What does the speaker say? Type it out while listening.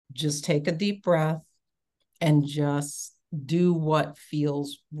Just take a deep breath and just do what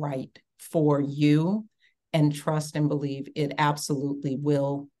feels right for you, and trust and believe it absolutely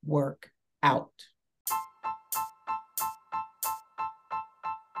will work out.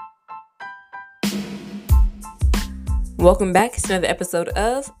 Welcome back to another episode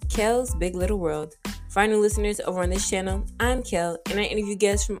of Kel's Big Little World. For our new listeners over on this channel, I'm Kel, and I interview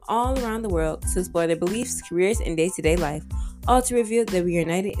guests from all around the world to explore their beliefs, careers, and day-to-day life, all to reveal that we are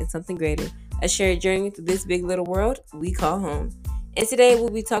united in something greater, a shared journey through this big little world we call home. And today we'll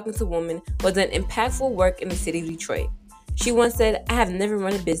be talking to a woman who has done impactful work in the city of Detroit. She once said, "I have never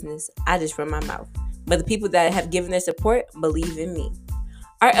run a business, I just run my mouth. But the people that have given their support believe in me."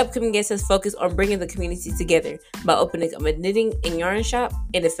 Our upcoming guest has focused on bringing the community together by opening up a knitting and yarn shop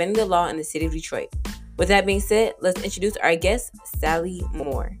and defending the law in the city of Detroit. With that being said, let's introduce our guest, Sally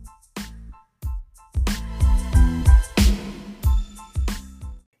Moore.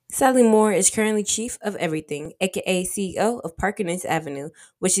 Sally Moore is currently Chief of Everything, aka CEO of Parker Knits Avenue,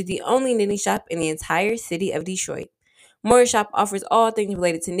 which is the only knitting shop in the entire city of Detroit. Moore's shop offers all things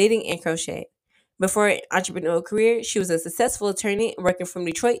related to knitting and crochet. Before an entrepreneurial career, she was a successful attorney working from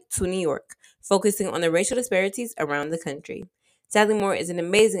Detroit to New York, focusing on the racial disparities around the country. Sally Moore is an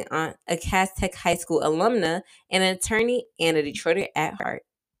amazing aunt, a Cass Tech High School alumna, and an attorney and a Detroiter at heart.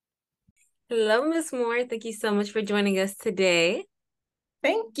 Hello, Miss Moore. Thank you so much for joining us today.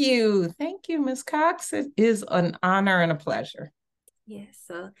 Thank you. Thank you, Ms. Cox. It is an honor and a pleasure. Yes.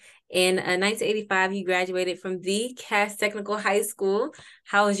 So in 1985, you graduated from the Cass Technical High School.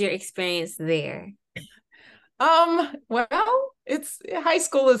 How was your experience there? Well, it's high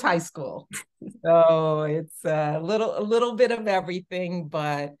school is high school. So it's a little bit of everything,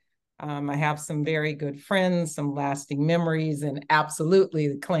 but I have some very good friends, some lasting memories, and absolutely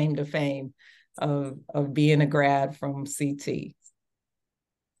the claim to fame of being a grad from CT.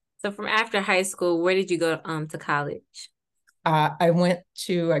 So from after high school, where did you go to college? I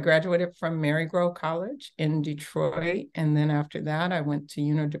graduated from Marygrove College in Detroit. And then after that, I went to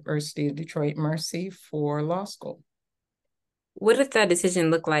University of Detroit Mercy for law school. What did that decision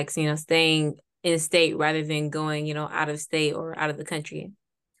look like, staying in state rather than going, out of state or out of the country?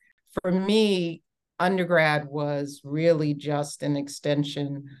 For me, undergrad was really just an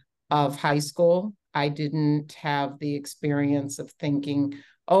extension of high school. I didn't have the experience of thinking,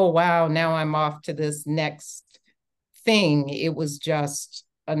 oh, wow, now I'm off to this next thing. It was just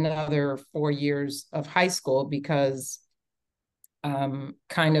another 4 years of high school because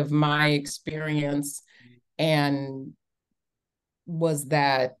kind of my experience and was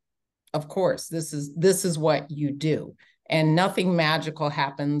that, of course, this is what you do. And nothing magical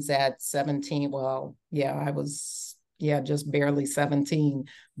happens at 17. Well, yeah, I was, just barely 17.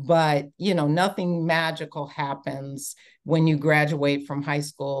 But, nothing magical happens when you graduate from high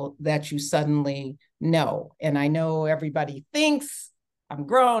school that you suddenly know. And I know everybody thinks I'm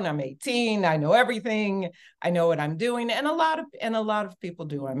grown, I'm 18, I know everything, I know what I'm doing. And a lot of people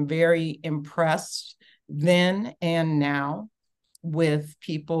do. I'm very impressed then and now with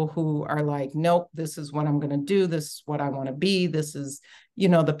people who are like, nope, this is what I'm going to do. This is what I want to be. This is,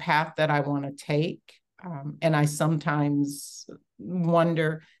 the path that I want to take. And I sometimes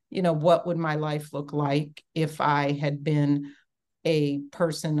wonder, what would my life look like if I had been a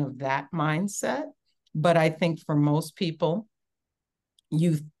person of that mindset? But I think for most people,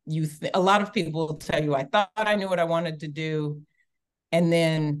 a lot of people will tell you, I thought I knew what I wanted to do, and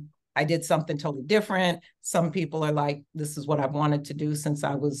then I did something totally different. Some people are like, this is what I've wanted to do since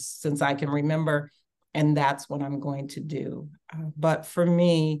I can remember, and that's what I'm going to do. But for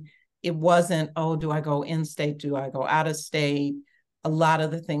me, it wasn't, oh, do I go in state? Do I go out of state? A lot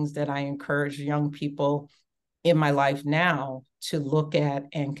of the things that I encourage young people in my life now to look at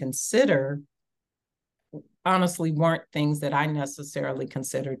and consider honestly weren't things that I necessarily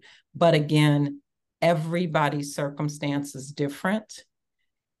considered. But again, everybody's circumstance is different.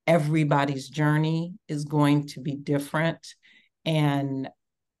 Everybody's journey is going to be different. And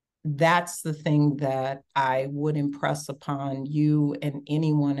that's the thing that I would impress upon you and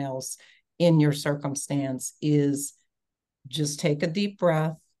anyone else in your circumstance is just take a deep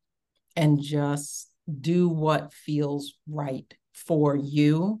breath and just do what feels right for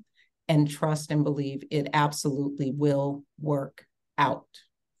you, and trust and believe it absolutely will work out.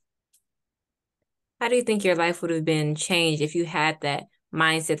 How do you think your life would have been changed if you had that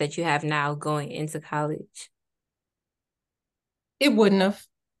mindset that you have now going into college? It wouldn't have.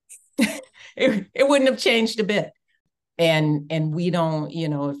 it wouldn't have changed a bit. And we don't,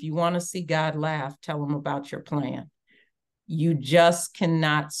 if you want to see God laugh, tell him about your plan. You just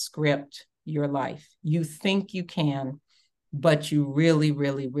cannot script your life. You think you can, but you really,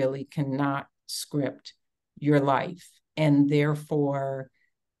 really, really cannot script your life. And therefore,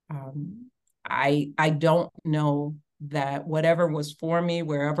 I don't know that whatever was for me,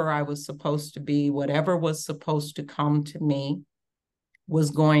 wherever I was supposed to be, whatever was supposed to come to me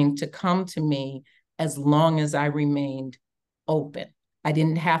was going to come to me as long as I remained open. I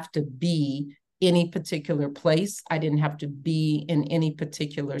didn't have to be any particular place. I didn't have to be in any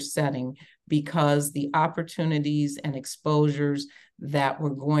particular setting because the opportunities and exposures that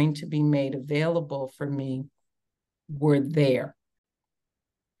were going to be made available for me were there.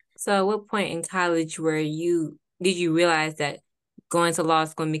 So at what point in college did you realize that going to law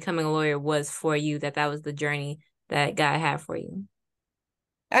school and becoming a lawyer was for you, that was the journey that God had for you?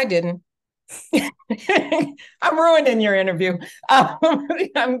 I didn't. I'm ruining your interview.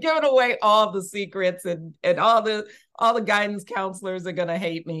 I'm giving away all the secrets, and all the guidance counselors are going to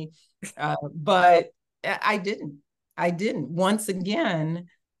hate me. But I didn't. Once again,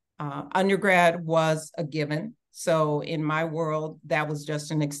 undergrad was a given. So in my world, that was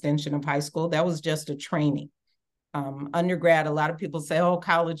just an extension of high school. That was just a training. Undergrad, a lot of people say, oh,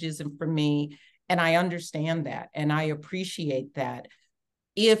 college isn't for me. And I understand that. And I appreciate that.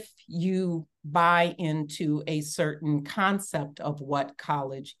 If you buy into a certain concept of what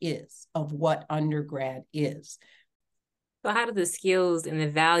college is, of what undergrad is. So how do the skills and the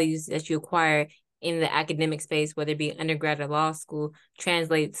values that you acquire in the academic space, whether it be undergrad or law school,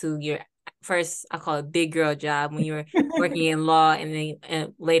 translate to your first, I call it big girl job, when you were working in law, and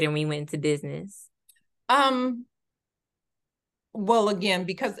then later when you went into business? Well, again,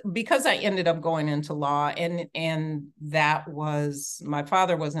 because I ended up going into law, and that was, my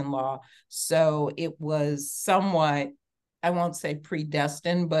father was in law, so it was somewhat, I won't say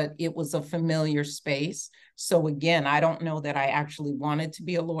predestined, but it was a familiar space. So again, I don't know that I actually wanted to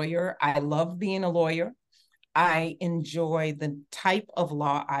be a lawyer. I love being a lawyer. I enjoy the type of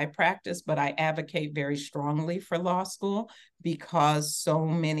law I practice, but I advocate very strongly for law school because so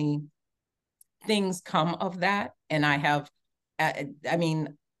many things come of that. And I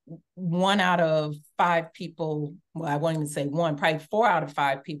mean, 1 out of 5 people, well, I won't even say one, probably 4 out of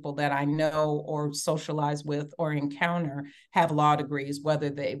 5 people that I know or socialize with or encounter have law degrees, whether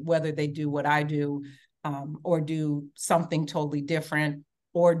they do what I do, or do something totally different,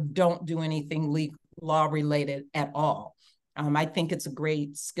 or don't do anything law related at all. I think it's a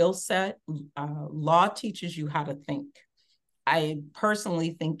great skill set. Law teaches you how to think. I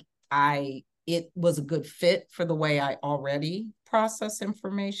personally think it was a good fit for the way I already process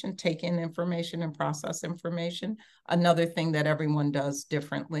information, take in information and process information. Another thing that everyone does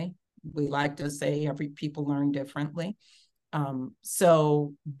differently. We like to say every people learn differently.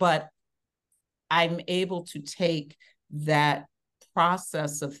 But I'm able to take that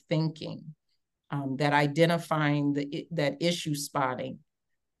process of thinking, that identifying that issue spotting,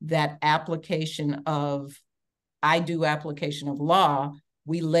 that application of, I do application of law,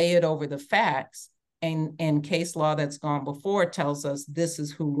 we lay it over the facts, and case law that's gone before tells us this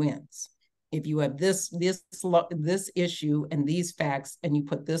is who wins. If you have this issue and these facts, and you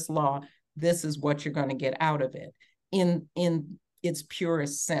put this law, this is what you're going to get out of it in its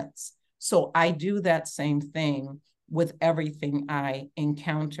purest sense. So I do that same thing with everything I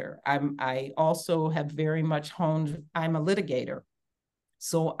encounter. I also have very much honed, I'm a litigator.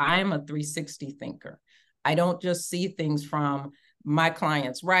 So I'm a 360 thinker. I don't just see things from my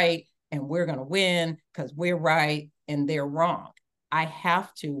client's right and we're going to win because we're right and they're wrong. I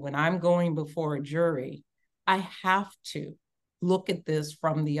have to, when I'm going before a jury, I have to look at this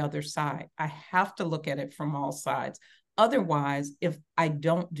from the other side. I have to look at it from all sides. Otherwise, if I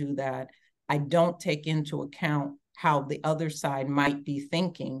don't do that, I don't take into account how the other side might be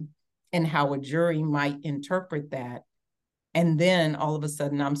thinking and how a jury might interpret that. And then all of a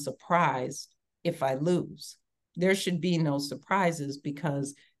sudden I'm surprised if I lose. There should be no surprises,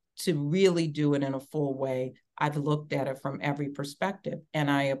 because to really do it in a full way, I've looked at it from every perspective,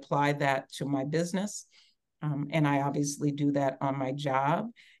 and I apply that to my business. And I obviously do that on my job.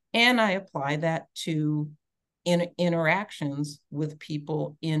 And I apply that to interactions with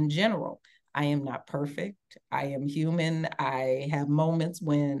people in general. I am not perfect. I am human. I have moments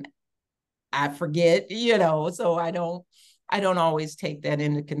when I forget, so I don't always take that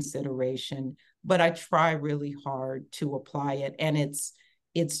into consideration, but I try really hard to apply it. And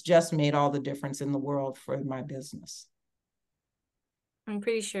it's just made all the difference in the world for my business. I'm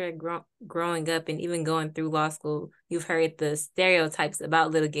pretty sure growing up and even going through law school, you've heard the stereotypes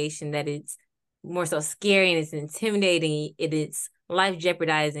about litigation, that it's more so scary and it's intimidating, it is life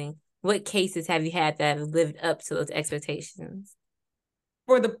jeopardizing. What cases have you had that have lived up to those expectations?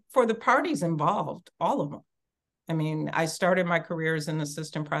 For the parties involved, all of them. I mean, I started my career as an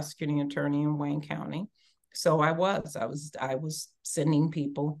assistant prosecuting attorney in Wayne County. So I was sending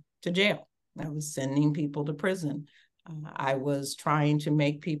people to jail. I was sending people to prison. I was trying to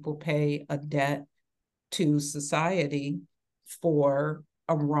make people pay a debt to society for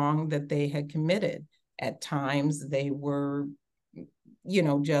a wrong that they had committed. At times they were,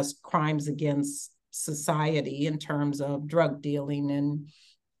 just crimes against society in terms of drug dealing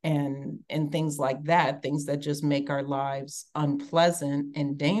and things like that, things that just make our lives unpleasant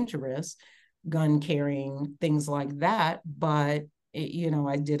and dangerous, gun carrying, things like that. But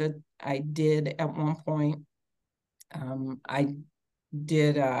I did at one point, I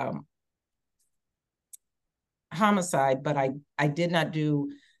did homicide, but I did not do,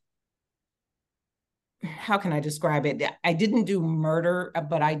 how can I describe it? I didn't do murder,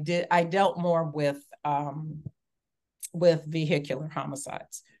 but I dealt more with vehicular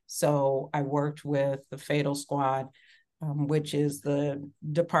homicides. So I worked with the Fatal Squad, which is the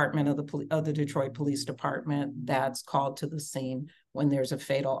department of the Detroit Police Department that's called to the scene when there's a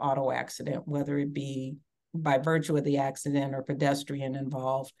fatal auto accident, whether it be by virtue of the accident or pedestrian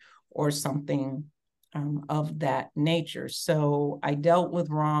involved or something of that nature. So I dealt with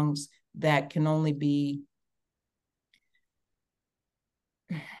wrongs that can only be,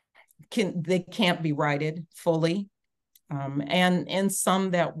 they can't be righted fully. And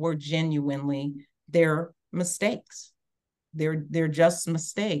some that were genuinely their mistakes. They're just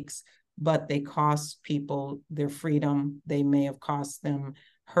mistakes, but they cost people their freedom. They may have cost them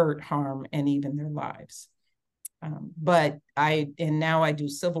hurt, harm, and even their lives. But now I do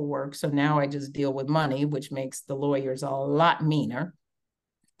civil work. So now I just deal with money, which makes the lawyers a lot meaner.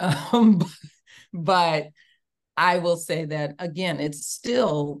 But I will say that again, it's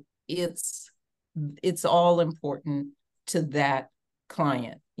all important to that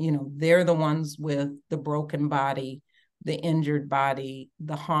client. They're the ones with the broken body, the injured body,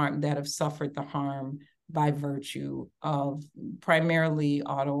 the harm that have suffered the harm by virtue of primarily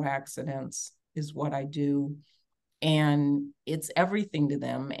auto accidents is what I do. And it's everything to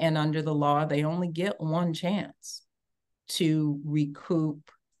them. And under the law, they only get one chance to recoup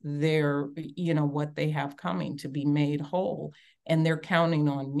their, what they have coming, to be made whole. And they're counting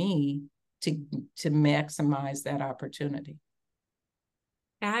on me to maximize that opportunity.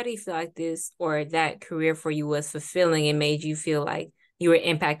 How do you feel like this or that career for you was fulfilling and made you feel like you were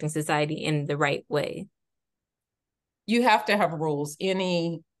impacting society in the right way? You have to have rules.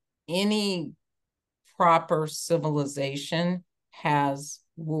 Any proper civilization has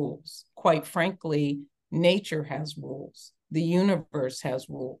rules. Quite frankly, nature has rules. The universe has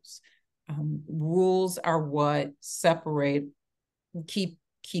rules. Rules are what separate, keep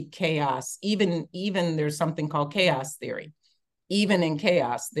chaos. Even there's something called chaos theory. Even in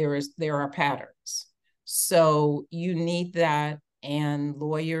chaos, there are patterns. So you need that, and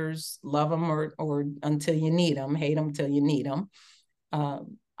lawyers love them or until you need them, hate them till you need them.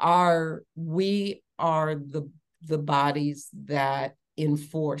 We are the bodies that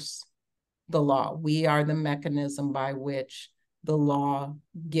enforce the law. We are the mechanism by which the law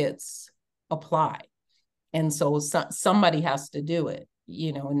gets applied. And so somebody has to do it.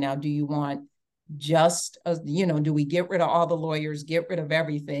 Now, do you want do we get rid of all the lawyers, get rid of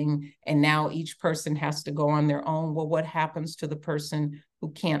everything, and now each person has to go on their own? Well, what happens to the person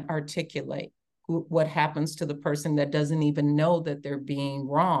who can't articulate? What happens to the person that doesn't even know that they're being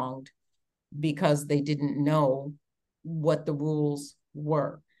wronged because they didn't know what the rules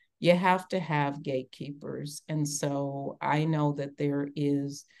were? You have to have gatekeepers. And so I know that there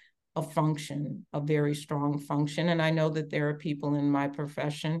is a function, a very strong function. And I know that there are people in my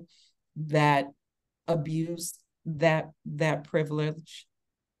profession that abuse that privilege.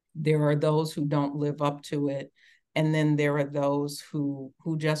 There are those who don't live up to it. And then there are those who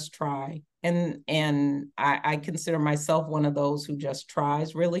just try. And I consider myself one of those who just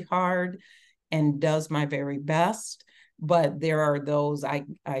tries really hard and does my very best. But there are those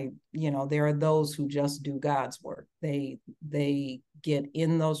there are those who just do God's work. They get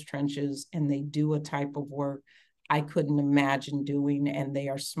in those trenches and they do a type of work I couldn't imagine doing, and they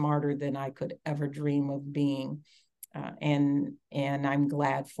are smarter than I could ever dream of being. And I'm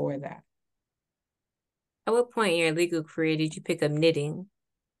glad for that. At what point in your legal career did you pick up knitting?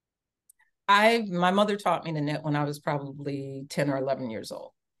 My mother taught me to knit when I was probably 10 or 11 years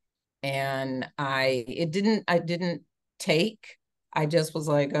old. And I didn't take. I just was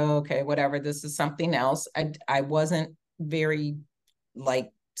like, oh, okay, whatever, this is something else. I wasn't very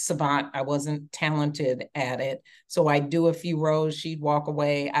savant. I wasn't talented at it. So I'd do a few rows, she'd walk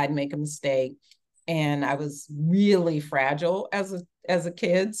away, I'd make a mistake. And I was really fragile as a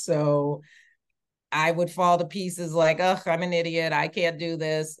kid. So I would fall to pieces like, ugh, I'm an idiot. I can't do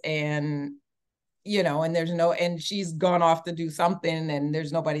this. And, and there's no, and she's gone off to do something and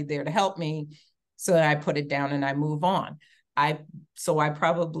there's nobody there to help me. So I put it down and I move on. So I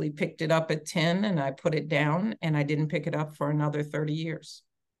probably picked it up at 10 and I put it down and I didn't pick it up for another 30 years.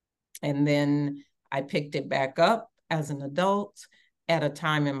 And then I picked it back up as an adult at a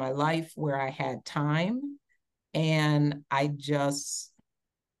time in my life where I had time and I just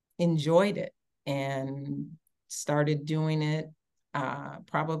enjoyed it and started doing it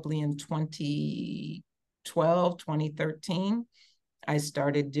probably in 2012, 2013. I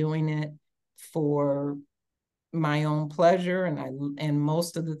started doing it for my own pleasure, and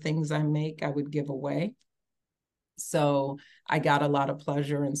most of the things I make, I would give away. So I got a lot of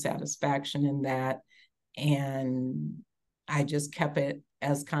pleasure and satisfaction in that. And I just kept it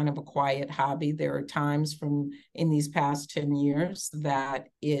as kind of a quiet hobby. There are times in these past 10 years that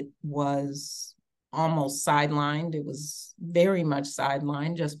it was almost sidelined. It was very much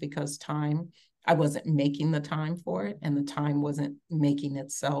sidelined just because I wasn't making the time for it and the time wasn't making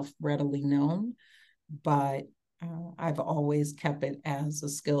itself readily known. But I've always kept it as a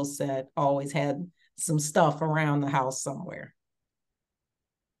skill set, always had some stuff around the house somewhere.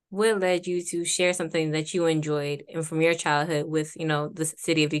 What led you to share something that you enjoyed and from your childhood with, the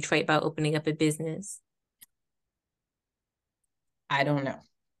city of Detroit about opening up a business? I don't know.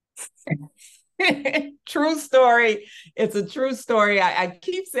 True story. It's a true story. I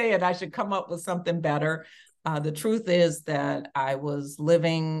keep saying I should come up with something better. The truth is that I was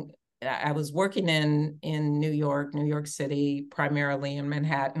working in New York City, primarily in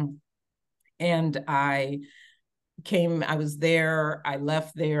Manhattan. And I was there, I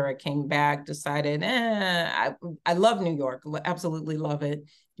left there, I came back, decided, I love New York, absolutely love it,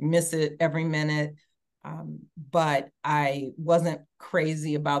 miss it every minute. But I wasn't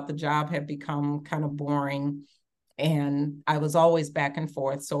crazy about the job, had become kind of boring. And I was always back and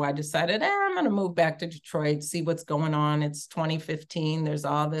forth. So I decided, I'm going to move back to Detroit, see what's going on. It's 2015. There's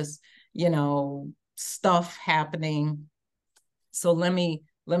all this, stuff happening. So let me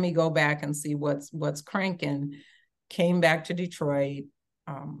go back and see what's cranking. Came back to Detroit,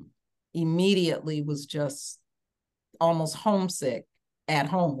 immediately was just almost homesick at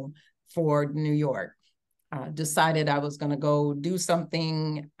home for New York. Decided I was going to go do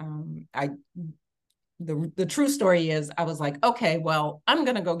something. The true story is I was like, okay, well, I'm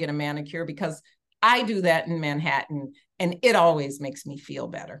going to go get a manicure because I do that in Manhattan and it always makes me feel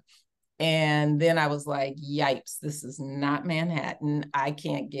better. And then I was like, yipes, this is not Manhattan. I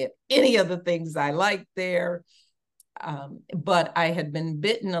can't get any of the things I like there. But I had been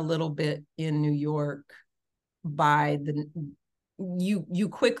bitten a little bit in New York by you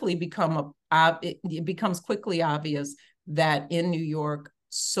quickly it becomes quickly obvious that in New York,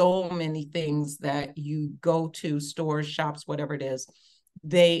 so many things that you go to, stores, shops, whatever it is,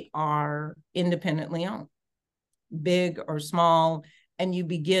 they are independently owned, big or small. And you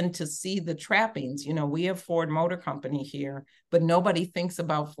begin to see the trappings. We have Ford Motor Company here, but nobody thinks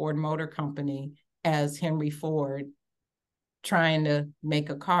about Ford Motor Company as Henry Ford trying to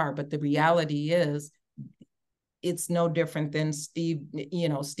make a car. But the reality is it's no different than Steve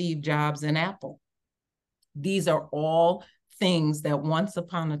Jobs and Apple. These are all things that once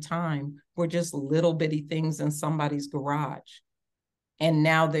upon a time were just little bitty things in somebody's garage. And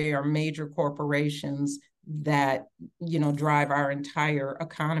now they are major corporations that, drive our entire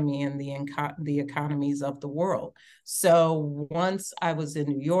economy and the economies of the world. So once I was in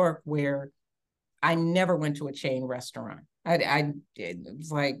New York, where I never went to a chain restaurant. It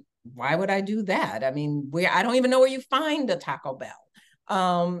was like, why would I do that? I mean, I don't even know where you find a Taco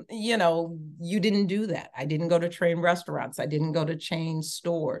Bell. You didn't do that. I didn't go to chain restaurants. I didn't go to chain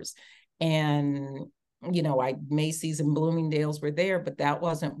stores. And, Macy's and Bloomingdale's were there, but that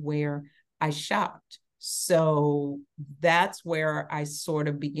wasn't where I shopped. So that's where I sort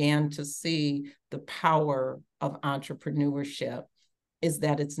of began to see the power of entrepreneurship, is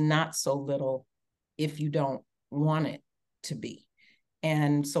that it's not so little if you don't want it to be.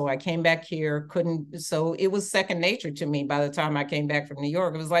 And so I came back here, so it was second nature to me by the time I came back from New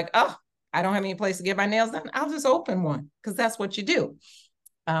York. It was like, oh, I don't have any place to get my nails done. I'll just open one, because that's what you do.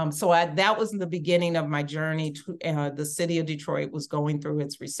 That was the beginning of my journey to the city of Detroit was going through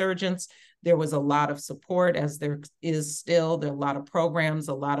its resurgence. There was a lot of support, as there is still. There are a lot of programs,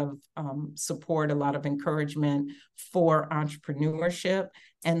 a lot of support, a lot of encouragement for entrepreneurship.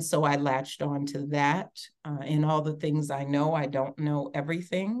 And so I latched on to that. In all the things I know, I don't know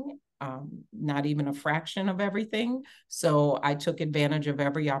everything, not even a fraction of everything. So I took advantage of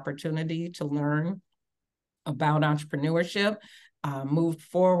every opportunity to learn about entrepreneurship. moved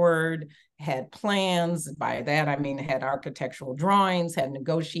forward, had plans. By that, I mean, had architectural drawings, had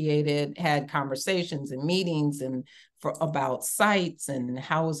negotiated, had conversations and meetings about sites and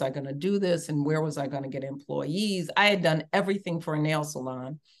how was I going to do this and where was I going to get employees. I had done everything for a nail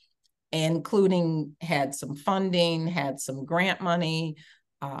salon, including had some funding, had some grant money,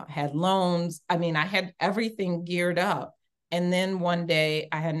 had loans. I mean, I had everything geared up. And then one day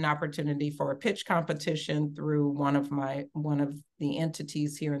I had an opportunity for a pitch competition through one of the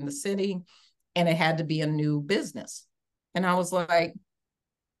entities here in the city, and it had to be a new business. And I was like,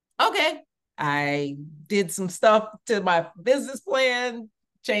 okay. I did some stuff to my business plan,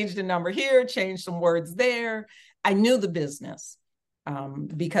 changed a number here, changed some words there. I knew the business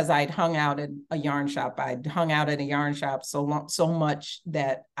because I'd hung out at a yarn shop. I'd hung out at a yarn shop so much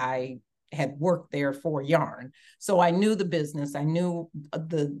that I had worked there for yarn. So I knew the business, I knew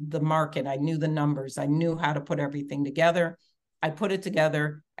the market, I knew the numbers, I knew how to put everything together. I put it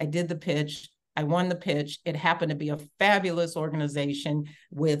together, I did the pitch, I won the pitch. It happened to be a fabulous organization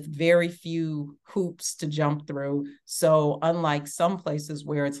with very few hoops to jump through. So unlike some places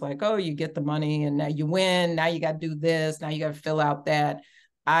where it's like, oh, you get the money and now you win, now you got to do this, now you got to fill out that.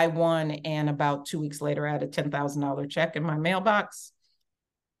 I won, and about 2 weeks later, I had a $10,000 check in my mailbox.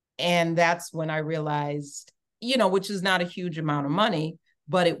 And that's when I realized, which is not a huge amount of money,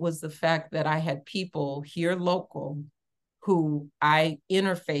 but it was the fact that I had people here local who I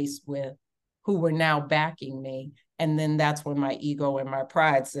interfaced with who were now backing me. And then that's when my ego and my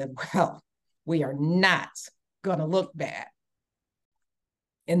pride said, well, we are not going to look bad.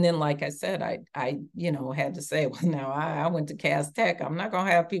 And then, like I said, I had to say, well, now I went to Cass Tech. I'm not going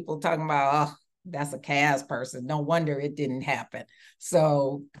to have people talking about, oh, that's a Cass person. No wonder it didn't happen.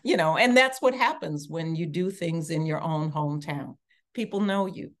 So, and that's what happens when you do things in your own hometown. People know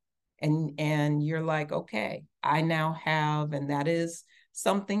you, and you're like, okay, I now have, and that is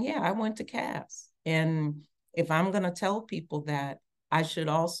something. Yeah, I went to Cass. And if I'm going to tell people that, I should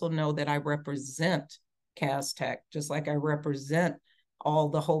also know that I represent Cass Tech, just like I represent all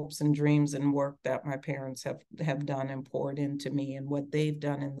the hopes and dreams and work that my parents have done and poured into me and what they've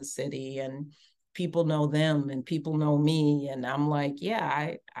done in the city. And people know them and people know me. And I'm like,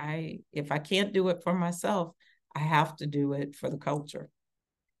 yeah, I if I can't do it for myself, I have to do it for the culture.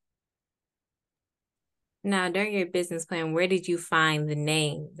 Now, during your business plan, where did you find the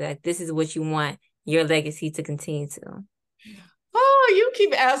name? Like, this is what you want your legacy to continue to? Oh, you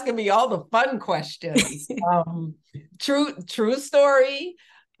keep asking me all the fun questions. True story.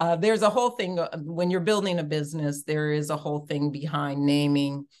 There's a whole thing when you're building a business. There is a whole thing behind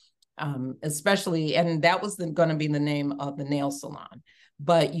naming, especially, and that was going to be the name of the nail salon.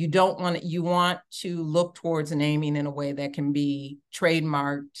 But you don't want it. You want to look towards naming in a way that can be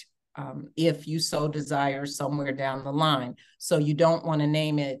trademarked if you so desire somewhere down the line. So you don't want to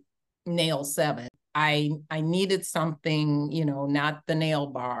name it Nail 7. I needed something, not the nail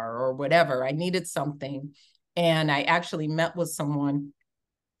bar or whatever. I needed something. And I actually met with someone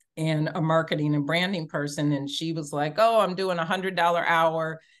and a marketing and branding person. And she was like, oh, I'm doing $100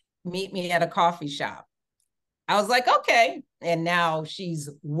 hour. Meet me at a coffee shop. I was like, okay. And now she's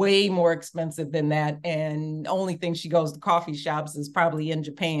way more expensive than that. And the only thing she goes to coffee shops is probably in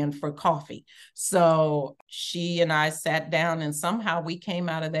Japan for coffee. So she and I sat down and somehow we came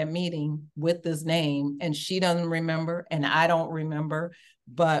out of that meeting with this name, and she doesn't remember and I don't remember,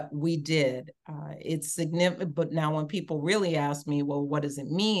 but we did. It's significant. But now when people really ask me, well, what does it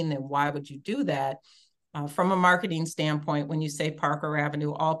mean? And why would you do that? From a marketing standpoint, when you say Parker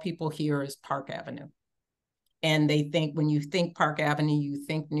Avenue, all people hear is Park Avenue. And they think, when you think Park Avenue, you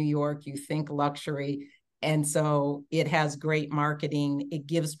think New York, you think luxury. And so it has great marketing. It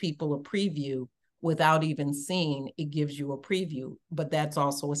gives people a preview without even seeing. It gives you a preview, but that's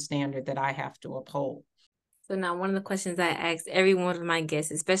also a standard that I have to uphold. So now one of the questions I ask every one of my guests,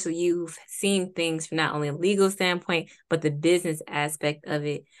 especially you've seen things from not only a legal standpoint, but the business aspect of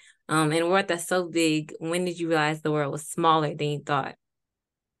it. And a world that's so big, when did you realize the world was smaller than you thought?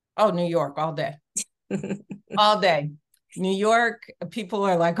 Oh, New York, all day. All day. New York, people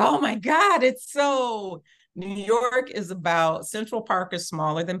are like, oh my God, it's so. New York is about, Central Park is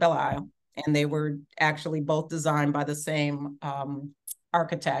smaller than Belle Isle, and they were actually both designed by the same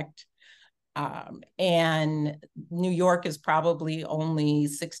architect. And New York is probably only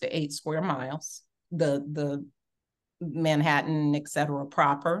 6 to 8 square miles, the Manhattan, et cetera,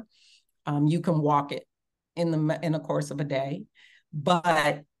 proper. You can walk it in the course of a day,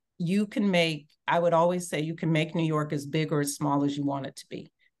 but you can make, I would always say you can make New York as big or as small as you want it to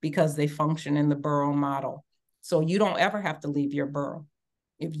be, because they function in the borough model. So you don't ever have to leave your borough.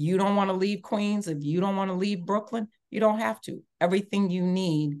 If you don't want to leave Queens, if you don't want to leave Brooklyn, you don't have to. Everything you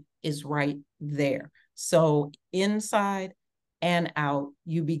need is right there. So inside and out,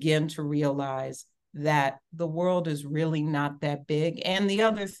 you begin to realize that the world is really not that big. And the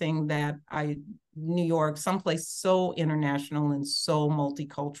other thing that New York, someplace so international and so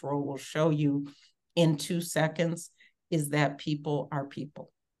multicultural, will show you in 2 seconds is that people are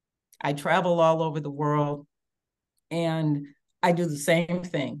people. I travel all over the world and I do the same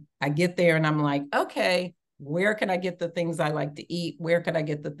thing. I get there and I'm like, okay, where can I get the things I like to eat? Where can I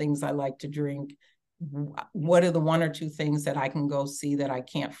get the things I like to drink? What are the one or two things that I can go see that I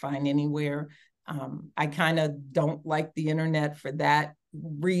can't find anywhere? I kind of don't like the internet for that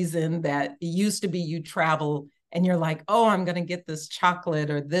reason, that it used to be you travel and you're like, oh, I'm going to get this chocolate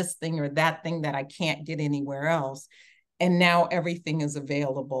or this thing or that thing that I can't get anywhere else. And now everything is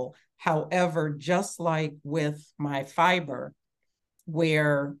available. However, just like with my fiber,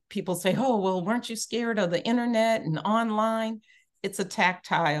 where people say, oh, well, weren't you scared of the internet and online? It's a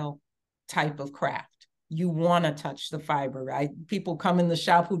tactile type of craft. You want to touch the fiber, right? People come in the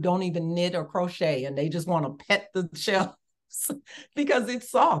shop who don't even knit or crochet and they just want to pet the shells because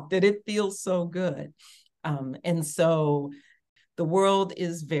it's soft and it feels so good. And so the world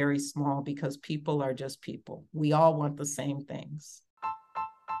is very small because people are just people. We all want the same things.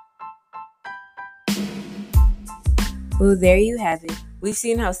 Well, there you have it. We've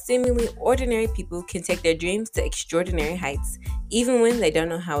seen how seemingly ordinary people can take their dreams to extraordinary heights, even when they don't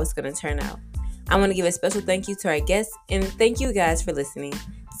know how it's going to turn out. I want to give a special thank you to our guests, and thank you guys for listening.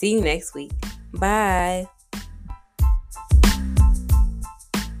 See you next week. Bye.